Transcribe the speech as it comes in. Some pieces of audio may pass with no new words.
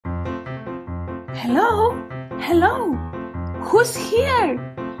Hello? Hello? Who's here?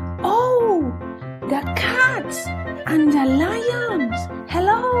 Oh, the cats and the lions.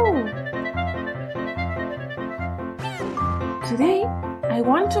 Hello. Today, I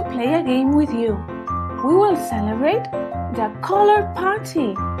want to play a game with you. We will celebrate the color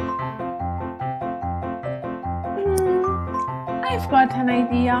party. I've got an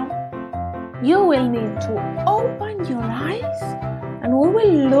idea. You will need to open your eyes and we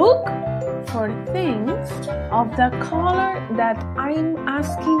will look for things of the color that I'm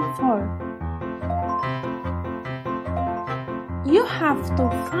asking for. You have to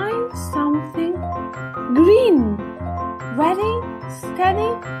find something green. Ready,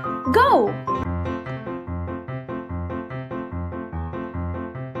 steady, go!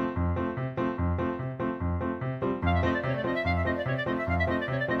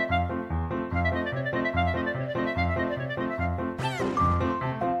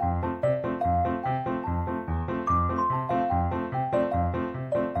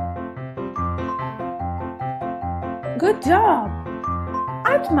 Good job!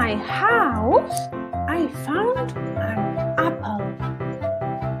 At my house, I found an apple.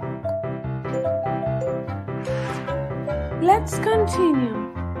 Let's continue.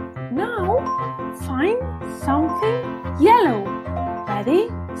 Now, find something yellow. Ready,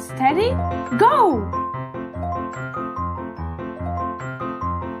 steady, go!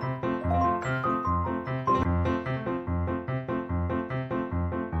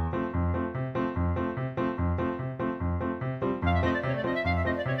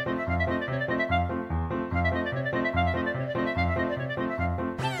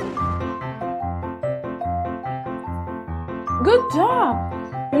 Good job!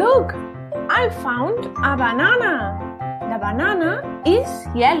 Look, I found a banana. The banana is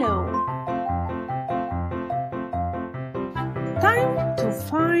yellow. Time to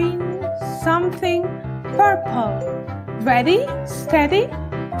find something purple. Ready, steady,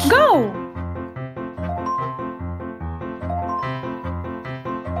 go!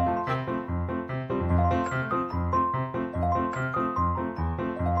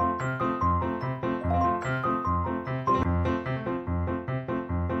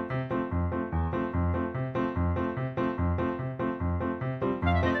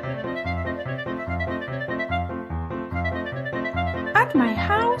 At my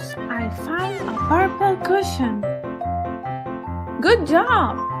house, I found a purple cushion. Good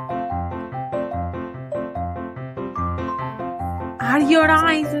job! Are your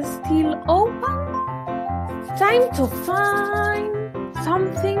eyes still open? Time to find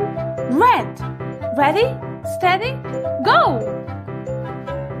something red. Ready, steady, go!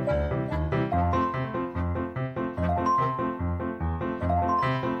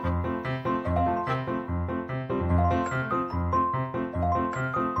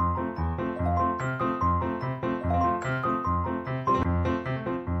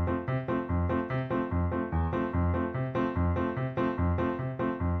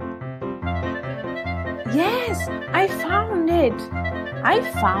 Yes, I found it. I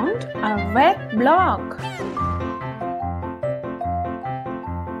found a red block.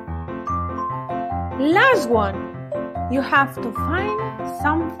 Last one. You have to find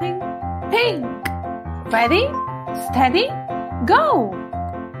something pink. Ready, steady, go!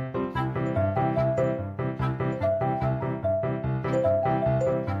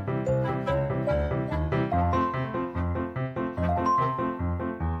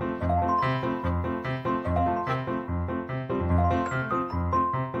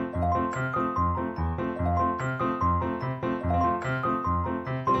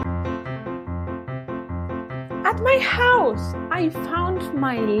 At my house, I found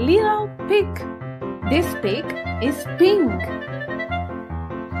my little pig. This pig is pink.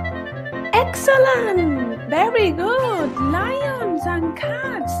 Excellent! Very good! Lions and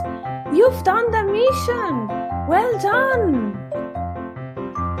cats, you've done the mission. Well done!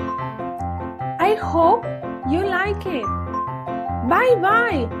 I hope you like it.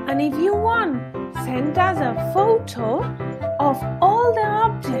 Bye-bye! And if you want, send us a photo of all the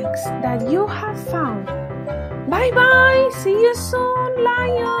objects that you have found. Bye-bye. See you soon,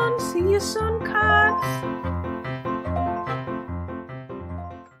 lions. See you soon, cats.